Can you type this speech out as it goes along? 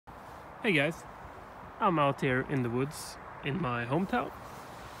Hey guys, I'm out here in the woods in my hometown,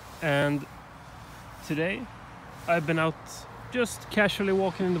 and today I've been out just casually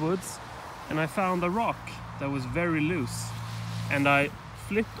walking in the woods, and I found a rock that was very loose, and I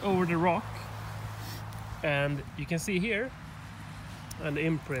flipped over the rock, and you can see here an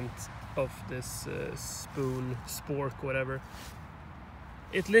imprint of this spoon, spork, whatever.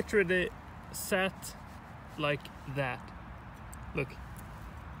 It literally sat like that. Look.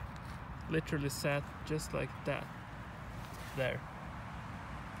 Literally sat just like that. There.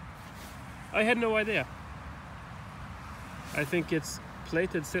 I had no idea. I think it's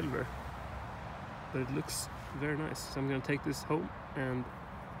plated silver, but it looks very nice. So I'm gonna take this home and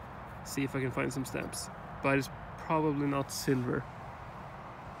see if I can find some stamps. But it's probably not silver.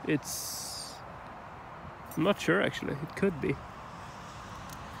 I'm not sure actually. It could be,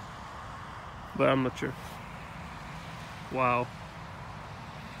 but I'm not sure. Wow.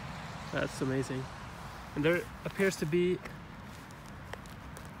 That's amazing. And there appears to be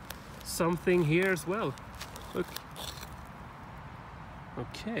something here as well. Look.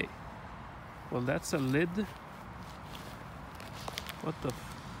 Okay. Well, that's a lid. What the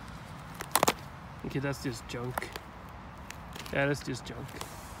okay, that's just junk. Yeah, that's just junk.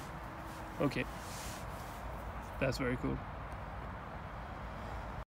 Okay. That's very cool.